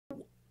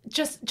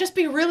just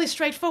be really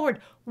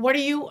straightforward. What are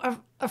you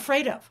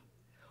afraid of?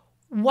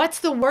 What's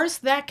the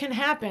worst that can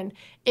happen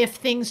if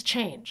things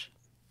change?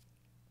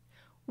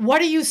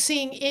 What are you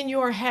seeing in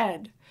your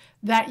head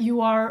that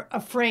you are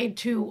afraid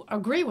to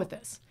agree with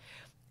this?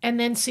 And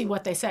then see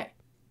what they say.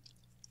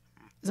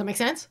 Does that make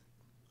sense?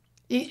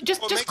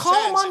 Just call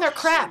them on their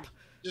crap.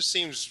 Just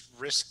seems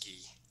risky.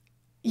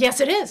 Yes,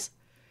 it is.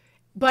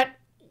 But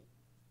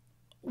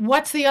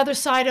what's the other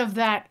side of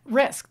that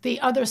risk? The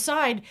other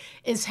side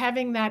is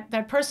having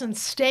that person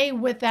stay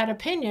with that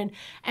opinion,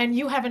 and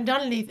you haven't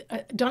done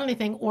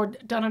anything or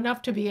done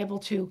enough to be able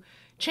to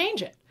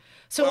change it.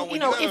 So, well,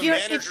 when you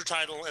have a manager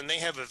title and they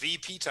have a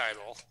VP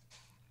title.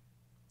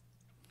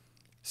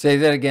 Say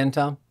that again,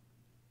 Tom.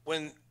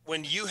 When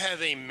you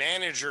have a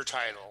manager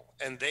title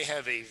and they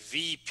have a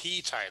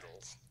VP title.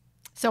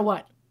 So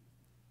what?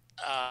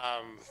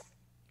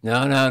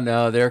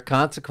 No. There are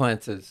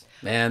consequences,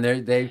 man.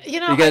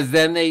 Because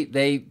then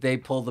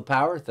they pull the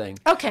power thing.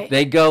 Okay.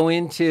 They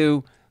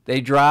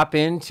drop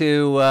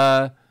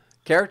into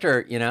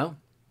character,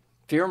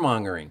 fear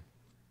mongering.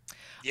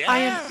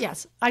 Yeah.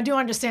 Yes, I do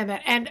understand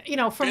that. And,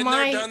 from Been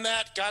my... there, done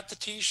that, got the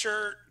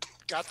T-shirt,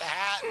 got the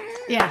hat.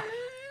 Yeah.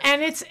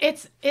 And it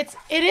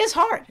is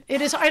hard.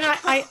 It is, and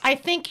I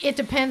think it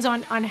depends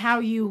on how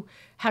you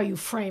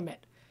frame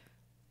it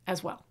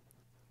as well.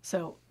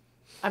 So,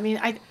 I mean,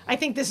 I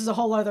think this is a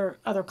whole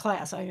other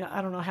class.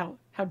 I don't know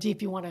how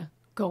deep you want to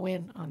go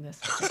in on this.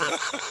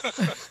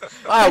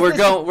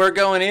 We're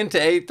going into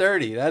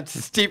 8:30. That's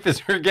as deep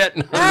as we're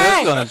getting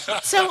on this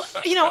one. So,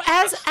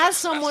 as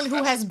someone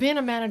who has been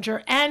a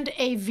manager and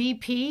a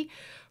VP,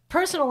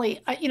 personally,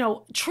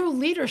 true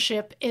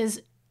leadership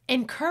is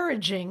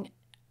encouraging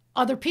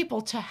other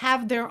people to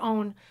have their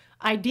own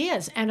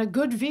ideas, and a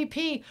good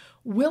VP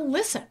will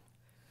listen.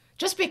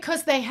 Just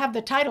because they have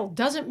the title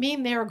doesn't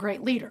mean they're a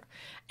great leader.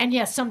 And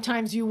yes,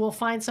 sometimes you will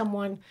find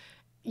someone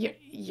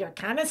you're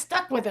kind of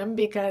stuck with them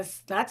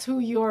because that's who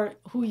you're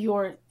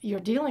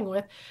dealing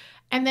with,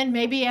 and then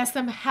maybe ask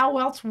them, how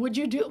else would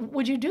you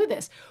do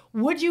this?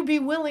 Would you be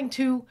willing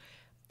to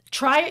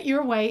try it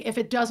your way? If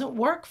it doesn't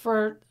work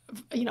for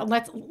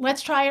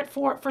let's try it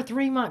for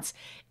 3 months.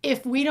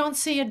 If we don't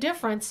see a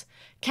difference,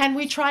 can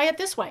we try it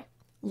this way?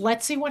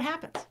 Let's see what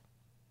happens.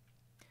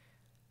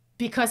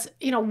 Because,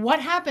 what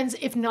happens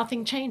if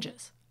nothing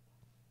changes?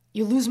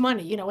 You lose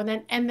money,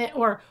 and then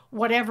or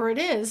whatever it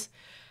is,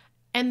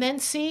 and then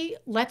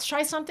let's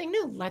try something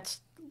new.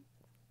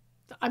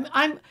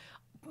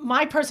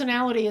 My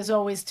personality is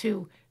always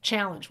to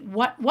challenge.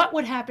 What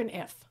would happen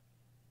if?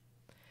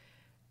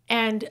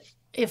 And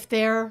if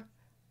they're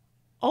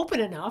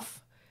open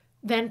enough,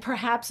 then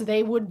perhaps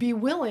they would be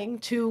willing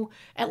to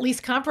at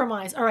least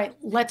compromise. All right,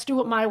 let's do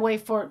it my way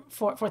for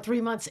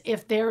 3 months.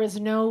 If there is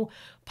no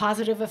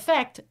positive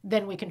effect,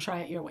 then we can try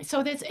it your way.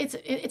 So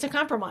it's a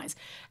compromise,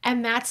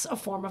 and that's a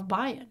form of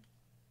buy-in.